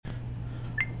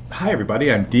Hi,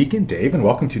 everybody. I'm Deacon Dave, and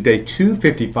welcome to day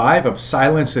 255 of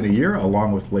Silence in a Year,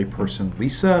 along with layperson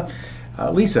Lisa.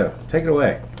 Lisa, take it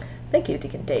away. Thank you,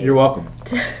 Deacon Dave. You're welcome.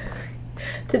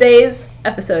 Today's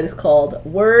episode is called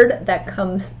Word That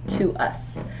Comes to Us,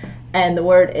 and the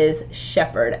word is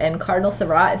shepherd. And Cardinal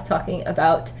Sarah is talking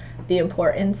about the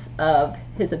importance of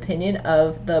his opinion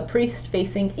of the priest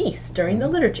facing east during the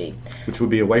liturgy, Which would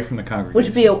be away from the congregation.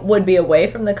 which would be away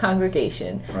from the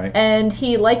congregation. Right. And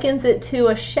he likens it to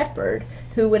a shepherd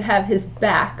who would have his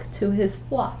back to his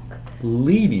flock.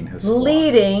 Leading his flock.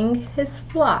 Leading his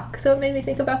flock. So it made me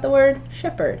think about the word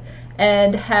shepherd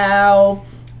and how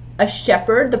a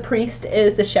shepherd, the priest,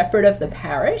 is the shepherd of the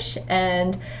parish.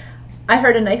 And I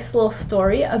heard a nice little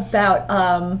story about,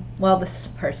 this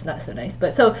part's not so nice,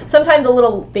 but so sometimes a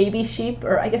little baby sheep,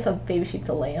 or I guess a baby sheep's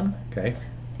a lamb, Okay.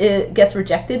 it gets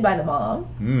rejected by the mom.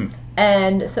 Mm.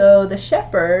 And so the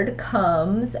shepherd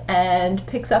comes and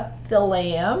picks up the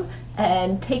lamb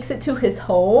and takes it to his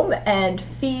home and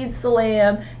feeds the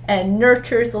lamb and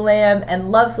nurtures the lamb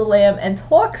and loves the lamb and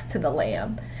talks to the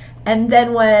lamb. And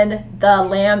then when the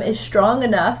lamb is strong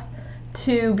enough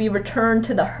to be returned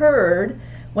to the herd,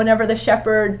 whenever the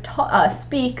shepherd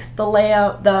speaks, the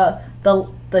lamb,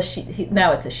 the sheep,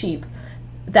 now it's a sheep,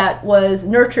 that was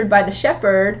nurtured by the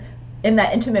shepherd in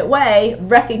that intimate way,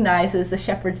 recognizes the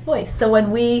shepherd's voice. So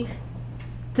when we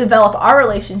develop our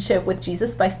relationship with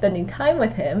Jesus by spending time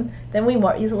with him, then we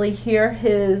more easily hear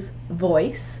his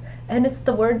voice, and it's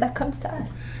the word that comes to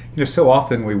us. So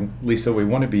often we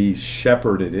want to be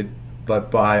shepherded,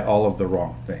 but by all of the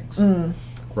wrong things.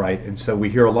 Right? And so we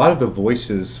hear a lot of the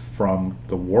voices from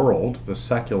the world, the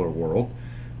secular world,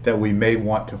 that we may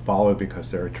want to follow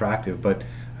because they're attractive. But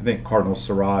I think Cardinal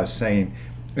Sarah is saying,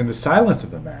 in the silence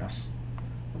of the Mass,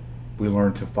 we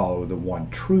learn to follow the one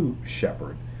true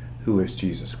shepherd, who is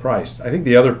Jesus Christ. I think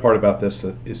the other part about this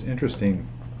that is interesting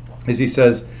is he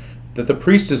says that the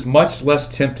priest is much less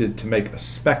tempted to make a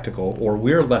spectacle, or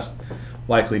we're less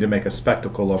likely to make a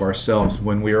spectacle of ourselves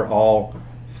when we are all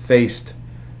faced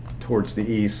towards the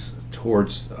east,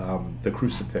 towards the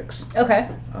crucifix. Okay.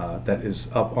 That is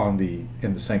up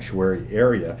in the sanctuary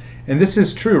area. And this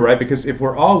is true, right? Because if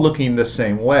we're all looking the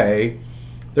same way,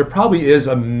 there probably is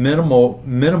a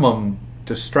minimum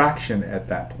distraction at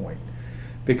that point,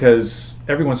 because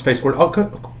everyone's faced forward.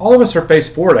 All of us are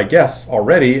faced forward, I guess,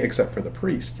 already, except for the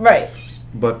priest. Right.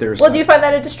 But there's. Well, do you find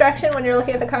that a distraction when you're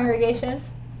looking at the congregation?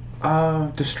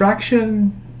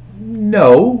 Distraction?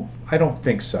 No, I don't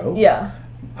think so. Yeah.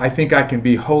 I think I can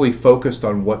be wholly focused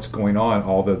on what's going on,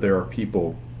 although there are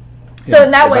people. So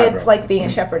in that way, it's like being a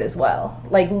shepherd as well,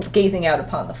 like gazing out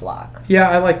upon the flock. Yeah,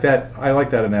 I like that. I like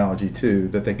that analogy too,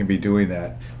 that they can be doing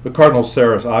that. But Cardinal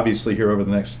Sarah's obviously here over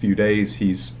the next few days,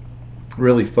 he's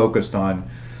really focused on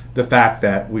the fact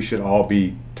that we should all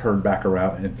be turned back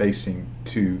around and facing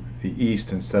to the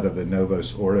east instead of the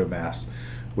Novus Ordo Mass,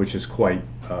 which is quite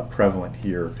prevalent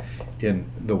here in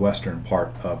the western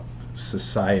part of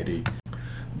society.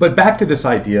 But back to this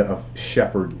idea of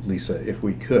shepherd, Lisa, if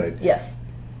we could. Yes.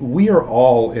 We are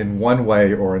all in one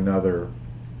way or another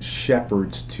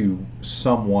shepherds to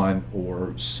someone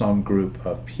or some group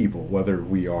of people, whether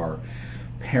we are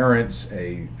parents,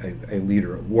 a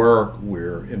leader at work,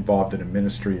 we're involved in a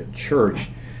ministry at church.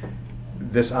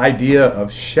 This idea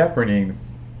of shepherding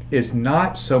is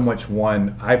not so much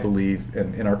one, I believe,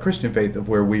 in our Christian faith, of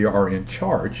where we are in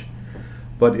charge,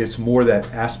 but it's more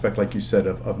that aspect, like you said,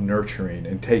 of nurturing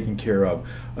and taking care of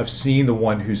seeing the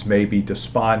one who's maybe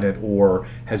despondent or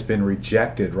has been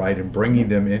rejected, right, and bringing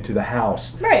them into the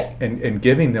house, right, and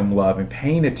giving them love and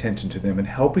paying attention to them and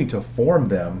helping to form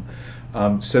them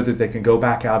so that they can go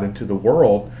back out into the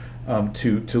world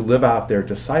to live out their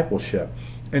discipleship.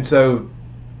 And so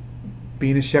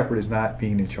being a shepherd is not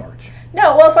being in charge.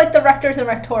 No, well, it's like the rectors and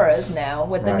rectoras now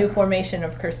with the Right. new formation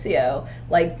of Curcio.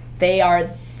 Like, they are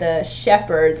the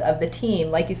shepherds of the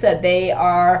team. Like you said, they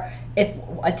are, if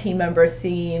a team member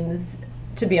seems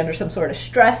to be under some sort of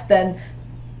stress, then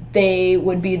they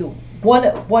would be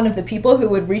one of the people who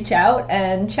would reach out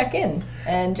and check in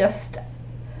and just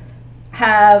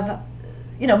have,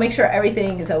 make sure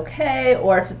everything is okay,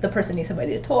 or if the person needs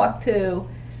somebody to talk to.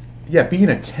 Yeah, being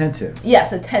attentive.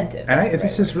 Yes, attentive. And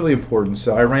this is really important.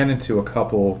 So I ran into a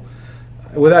couple,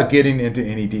 without getting into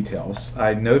any details,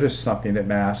 I noticed something at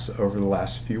Mass over the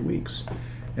last few weeks.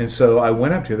 And so I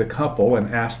went up to the couple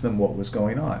and asked them what was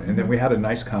going on. And then we had a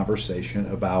nice conversation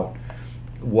about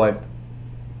what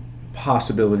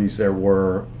possibilities there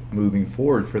were moving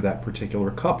forward for that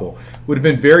particular couple. Would have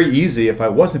been very easy if I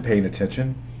wasn't paying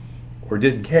attention or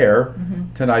didn't care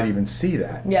to not even see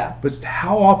that. Yeah. But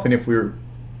how often,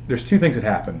 there's two things that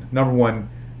happen. Number one,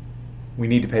 we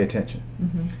need to pay attention.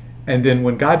 Mm-hmm. And then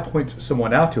when God points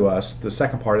someone out to us, the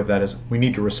second part of that is we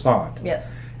need to respond. Yes.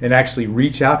 And actually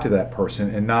reach out to that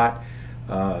person and not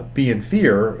be in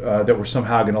fear that we're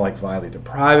somehow going to like violate their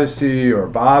privacy or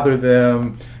bother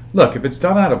them. Look, if it's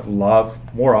done out of love,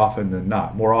 more often than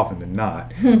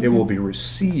not, it will be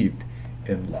received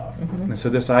in love. Mm-hmm. And so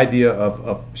this idea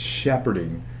of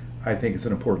shepherding, I think, is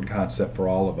an important concept for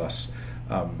all of us.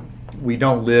 We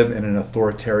don't live in an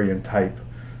authoritarian type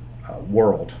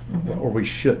world, Mm-hmm. or we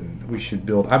shouldn't. We should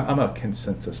build. I'm a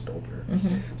consensus builder,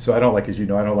 Mm-hmm. so I don't like, as you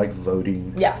know, I don't like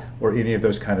voting Yeah. or any of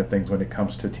those kind of things when it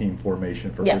comes to team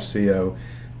formation for Yeah. Cursillo.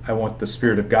 I want the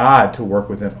Spirit of God to work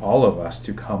within all of us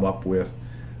to come up with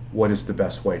what is the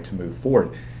best way to move forward,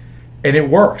 and it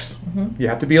works. Mm-hmm. You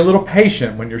have to be a little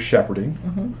patient when you're shepherding.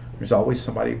 Mm-hmm. There's always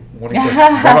somebody wanting to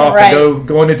run off Right. and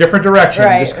go in a different direction.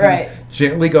 Right, Just kind right. of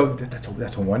gently go.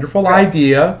 That's a wonderful Right.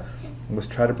 idea. Let's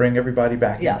try to bring everybody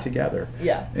back Yeah. in together.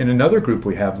 Yeah. In another group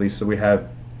we have, Lisa, we have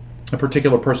a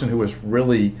particular person who was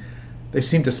really, they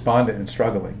seemed despondent and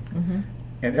struggling. Mm-hmm.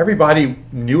 And everybody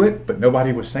knew it, but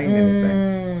nobody was saying anything.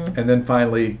 Mm. And then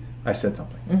finally, I said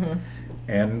something. Mm-hmm.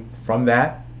 And from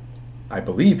that, I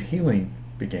believe healing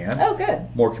began. Oh,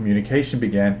 good. More communication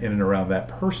began in and around that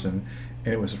person.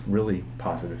 And it was a really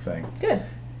positive thing. Good.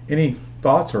 Any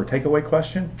thoughts or takeaway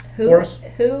question Who for us?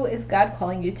 is God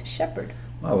calling you to shepherd?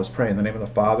 Well, let's pray in the name of the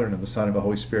Father, and of the Son, and of the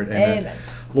Holy Spirit. Amen. Amen.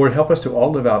 Lord, help us to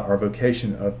all live out our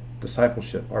vocation of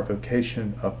discipleship, our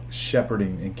vocation of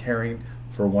shepherding and caring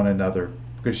for one another,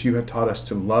 because you have taught us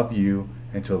to love you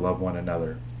and to love one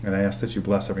another. And I ask that you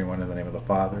bless everyone in the name of the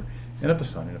Father, and of the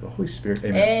Son, and of the Holy Spirit.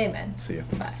 Amen. Amen. See you.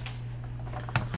 Bye.